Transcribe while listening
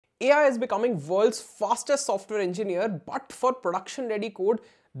AI is becoming world's fastest software engineer, but for production ready code,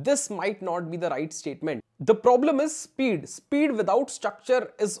 this might not be the right statement. The problem is speed. Speed without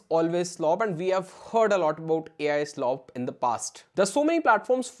structure is always slop, and we have heard a lot about AI slop in the past. There's so many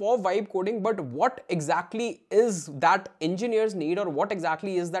platforms for vibe coding, but what exactly is that engineers need, or what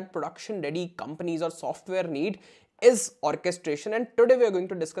exactly is that production ready companies or software need, is orchestration. And today we are going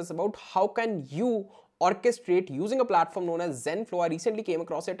to discuss about how can you orchestrate using a platform known as Zenflow. I recently came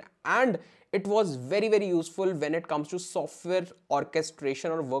across it and it was very useful when it comes to software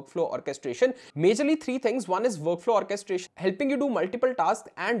orchestration or workflow orchestration. Majorly three things. One is workflow orchestration, helping you do multiple tasks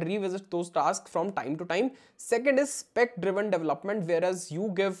and revisit those tasks from time to time. Second is spec-driven development, whereas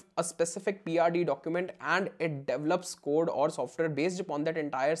you give a specific PRD document and it develops code or software based upon that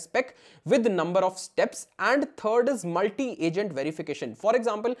entire spec with number of steps. And third is multi-agent verification. For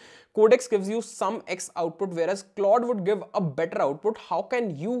example, Codex gives you some X output, whereas Claude would give a better output. How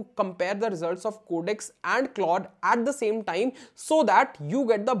can you compare the results of Codex and Claude at the same time so that you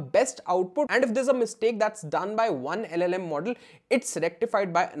get the best output? And if there's a mistake that's done by one LLM model, it's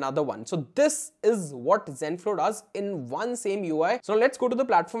rectified by another one. So this is what Zenflow does in one same UI. So let's go to the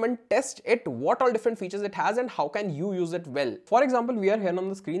platform and test it, what all different features it has and how can you use it well. For example, we are here on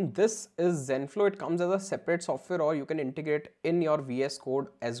the screen. This is Zenflow. It comes as a separate software, or you can integrate in your VS Code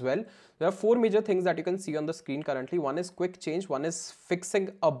as well. There are four major things that you can see on the screen currently. One is quick change, one is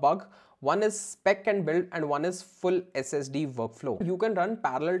fixing a bug, one is spec and build, and one is full SSD workflow. You can run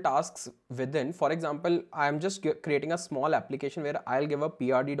parallel tasks within. For example, I'm just creating a small application where I'll give a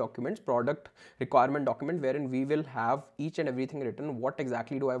PRD documents, product requirement document, wherein we will have each and everything written. What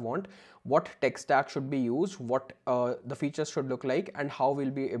exactly do I want? What tech stack should be used? What the features should look like, and how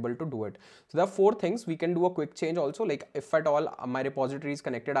we'll be able to do it. So there are four things. We can do a quick change also, like if at all my repository is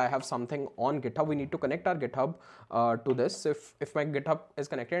connected, I have something on GitHub, we need to connect our GitHub to this. If my GitHub is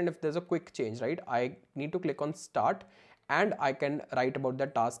connected and if there's a quick change, right, I need to click on start and I can write about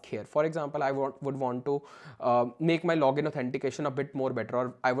that task here. For example, I would want to make my login authentication a bit more better,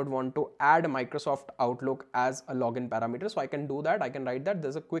 or I would want to add Microsoft Outlook as a login parameter. So I can do that. I can write that.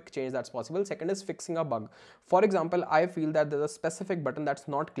 There's a quick change that's possible. Second is fixing a bug. For example, I feel that there's a specific button that's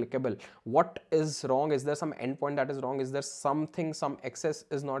not clickable. What is wrong? Is there some endpoint that is wrong? Is there something, some access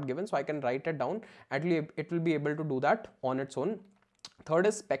is not given? So I can write it down. It will be able to do that on its own. Third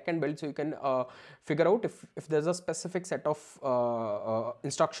is spec and build. So you can figure out if there's a specific set of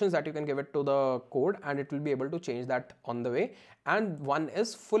instructions that you can give it to the code, and it will be able to change that on the way. And one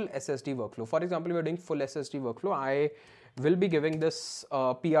is full SSD workflow. For example, we're doing full SSD workflow. I will be giving this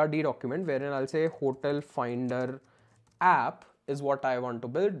PRD document wherein I'll say hotel finder app is what I want to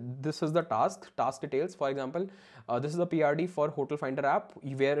build. This is the task details. For example, this is the PRD for hotel finder app,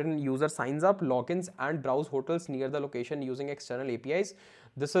 wherein user signs up, logins and browse hotels near the location using external APIs.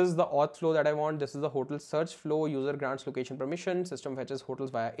 This is the auth flow that I want. This is the hotel search flow. User grants location permission, system fetches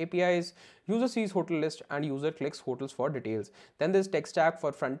hotels via APIs, user sees hotel list and user clicks hotels for details. Then there's tech stack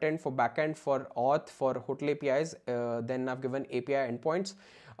for front end, for back end, for auth, for hotel APIs. Then I've given API endpoints.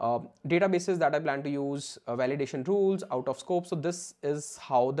 Databases that I plan to use, validation rules, out of scope. So this is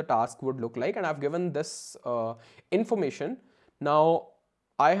how the task would look like, and I've given this information. Now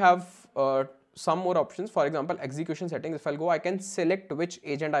I have some more options. For example, execution settings. If I'll go, I can select which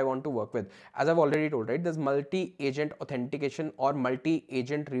agent I want to work with. As I've already told, right, there's multi-agent authentication or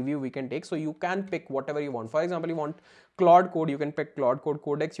multi-agent review we can take. So you can pick whatever you want. For example, you want Claude Code, you can pick Claude Code.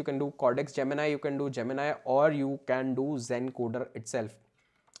 Codex, you can do Codex. Gemini, you can do Gemini, or you can do Zencoder itself.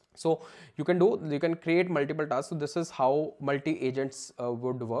 So you can create multiple tasks. So this is how multi-agents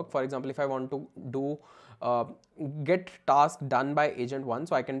would work. For example, if I want to do get task done by agent 1,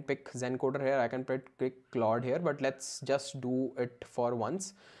 so I can pick Zencoder here, I can pick Claude here, but let's just do it for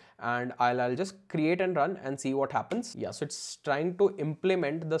once. And I'll just create and run and see what happens. Yeah, so it's trying to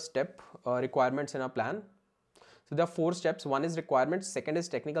implement the step requirements in a plan. So there are four steps. One is requirements, second is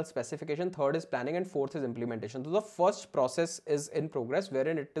technical specification, third is planning, and fourth is implementation. So the first process is in progress,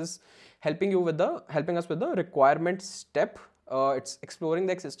 wherein it is helping us with the requirement step. It's exploring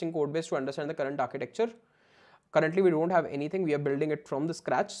the existing code base to understand the current architecture. Currently, we don't have anything. We are building it from the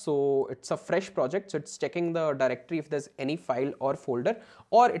scratch. So it's a fresh project. So it's checking the directory if there's any file or folder,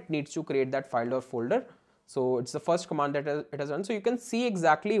 or it needs to create that file or folder. So it's the first command that it has run. So you can see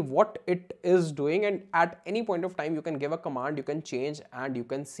exactly what it is doing, and at any point of time you can give a command, you can change, and you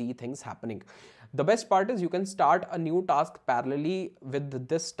can see things happening. The best part is you can start a new task parallelly with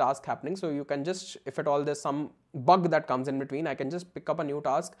this task happening. So you can just, if at all there's some bug that comes in between, I can just pick up a new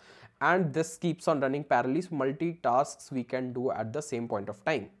task and this keeps on running parallelly. So multi-tasks we can do at the same point of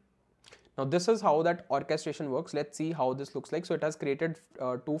time. Now this is how that orchestration works. Let's see how this looks like. So it has created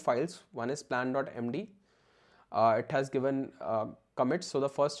two files. One is plan.md. It has given commits. So the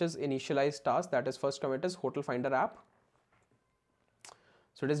first is initialize task, that is first commit is hotel finder app.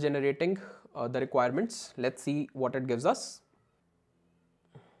 So it is generating the requirements. Let's see what it gives us.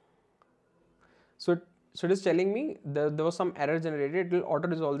 So it is telling me there was some error generated. It will auto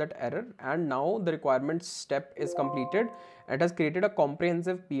resolve that error, and now the requirements step is completed. It has created a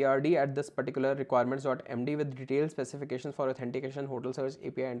comprehensive PRD at this particular requirements.md with detailed specifications for authentication, hotel search,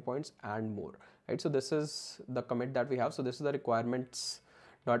 API endpoints, and more. Right. So this is the commit that we have. So this is the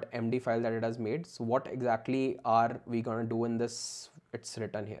requirements.md file that it has made. So what exactly are we going to do in this? It's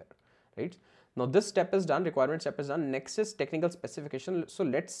written here, right? Now this step is done, requirement step is done. Next is technical specification. So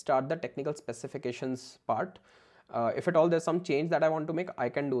let's start the technical specifications part. If at all there's some change that I want to make, I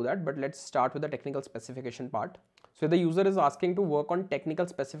can do that, but let's start with the technical specification part. So the user is asking to work on technical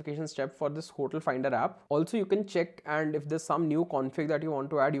specification step for this hotel finder app. Also you can check, and if there's some new config that you want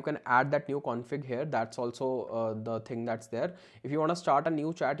to add, you can add that new config here. That's also the thing that's there. If you want to start a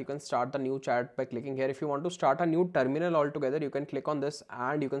new chat, you can start the new chat by clicking here. If you want to start a new terminal altogether, you can click on this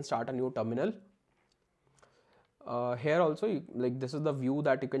and you can start a new terminal. Here also, this is the view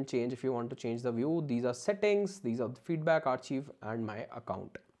that you can change if you want to change the view. These are settings, these are the feedback, archive, and my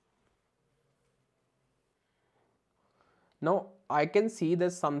account. Now I can see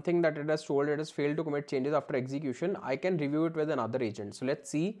there's something that it has told it has failed to commit changes after execution. I can review it with another agent. So let's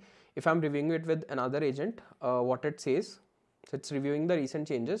see if I'm reviewing it with another agent, what it says. So it's reviewing the recent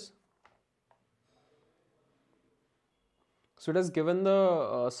changes. So it has given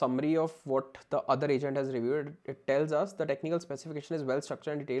the summary of what the other agent has reviewed. It tells us the technical specification is well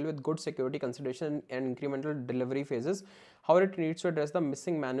structured and detailed with good security consideration and incremental delivery phases. However, it needs to address the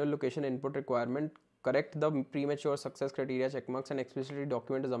missing manual location input requirement, correct the premature success criteria checkmarks, and explicitly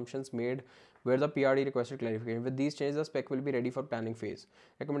document assumptions made where the PRD requested clarification. With these changes, the spec will be ready for planning phase.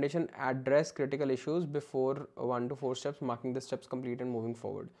 Recommendation: address critical issues before 1 to 4 steps, marking the steps complete and moving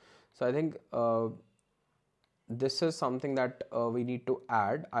forward. So I think this is something that we need to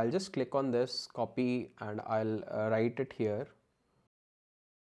add. I'll just click on this, copy, and I'll write it here.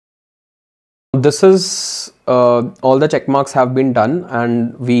 This is all the check marks have been done,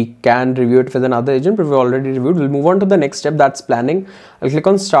 and we can review it with another agent, but we already reviewed. We'll move on to the next step, that's planning. I'll click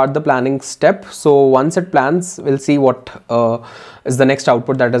on start the planning step. So once it plans, we'll see what is the next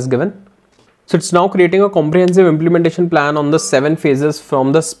output that is given. So it's now creating a comprehensive implementation plan on the 7 phases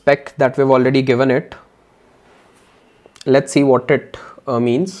from the spec that we've already given it. Let's see what it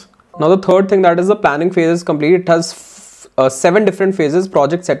means. Now the third thing, that is the planning phase, is complete. It has 7 different phases: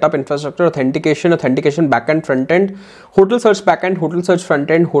 project setup, infrastructure, authentication backend, frontend, hotel search backend, hotel search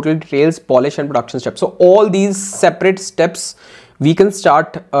frontend, hotel details, polish, and production steps. So all these separate steps we can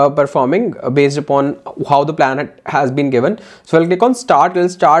start performing based upon how the plan has been given. So I'll click on start. We'll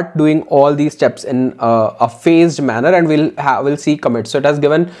start doing all these steps in a phased manner, and we'll see commits. So it has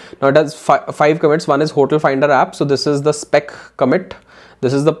given, now it has 5 commits. One is hotel finder app. So this is the spec commit.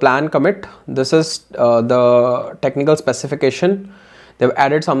 This is the plan commit. This is the technical specification. They've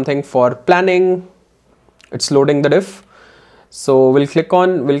added something for planning. It's loading the diff. So we'll click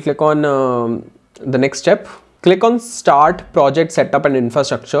on the next step. Click on start project setup and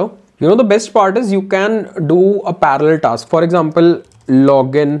infrastructure. You know, the best part is you can do a parallel task. For example,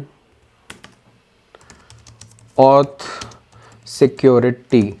 login, auth,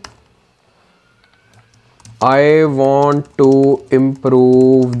 security. I want to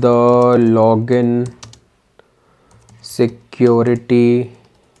improve the login security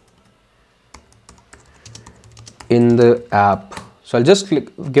in the app. So I'll just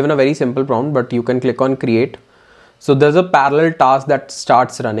given a very simple prompt, but you can click on create. So there's a parallel task that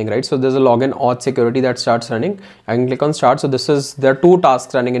starts running, right? So there's a login, auth, security that starts running. I can click on start. So there are 2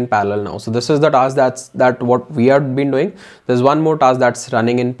 tasks running in parallel now. So this is the task that what we have been doing. There's one more task that's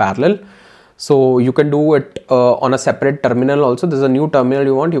running in parallel. So you can do it on a separate terminal also. There's a new terminal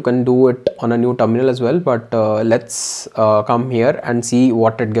you want, you can do it on a new terminal as well. But let's come here and see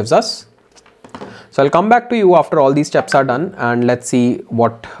what it gives us. So I'll come back to you after all these steps are done, and let's see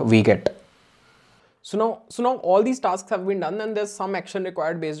what we get. So now all these tasks have been done, and there's some action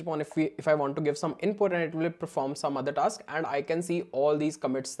required based upon if I want to give some input, and it will perform some other task, and I can see all these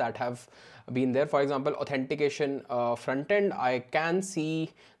commits that have been there. For example, authentication front end, I can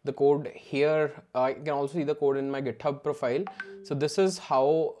see the code here. I can also see the code in my GitHub profile. So this is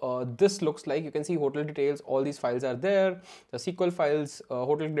how this looks like. You can see hotel details, all these files are there. The SQL files,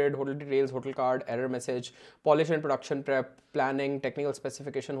 hotel grid, hotel details, hotel card, error message, polish and production prep, planning, technical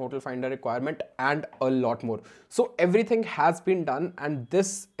specification, hotel finder requirement, and a lot more. So everything has been done, and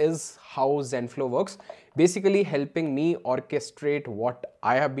this is how Zenflow works, basically helping me orchestrate what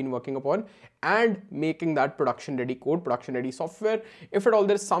I have been working upon and making that production ready code, production ready software. If at all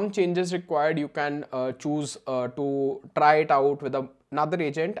there's some changes required, you can choose to try it out with another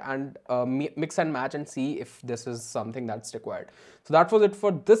agent and mix and match and see if this is something that's required. So that was it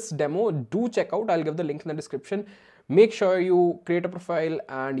for this demo. Do check out, I'll give the link in the description. Make sure you create a profile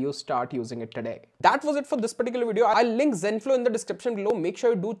and you start using it today. That was it for this particular video. I'll link Zenflow in the description below. Make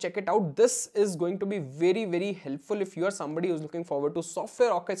sure you do check it out. This is going to be very, very helpful if you are somebody who's looking forward to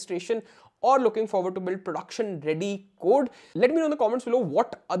software orchestration or looking forward to build production ready code. Let me know in the comments below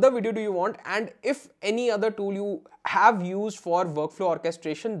what other video do you want, and if any other tool you have used for workflow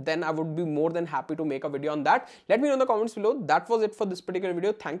orchestration, then I would be more than happy to make a video on that. Let me know in the comments below. That was it for this particular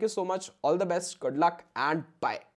video. Thank you so much. All the best, good luck, and bye.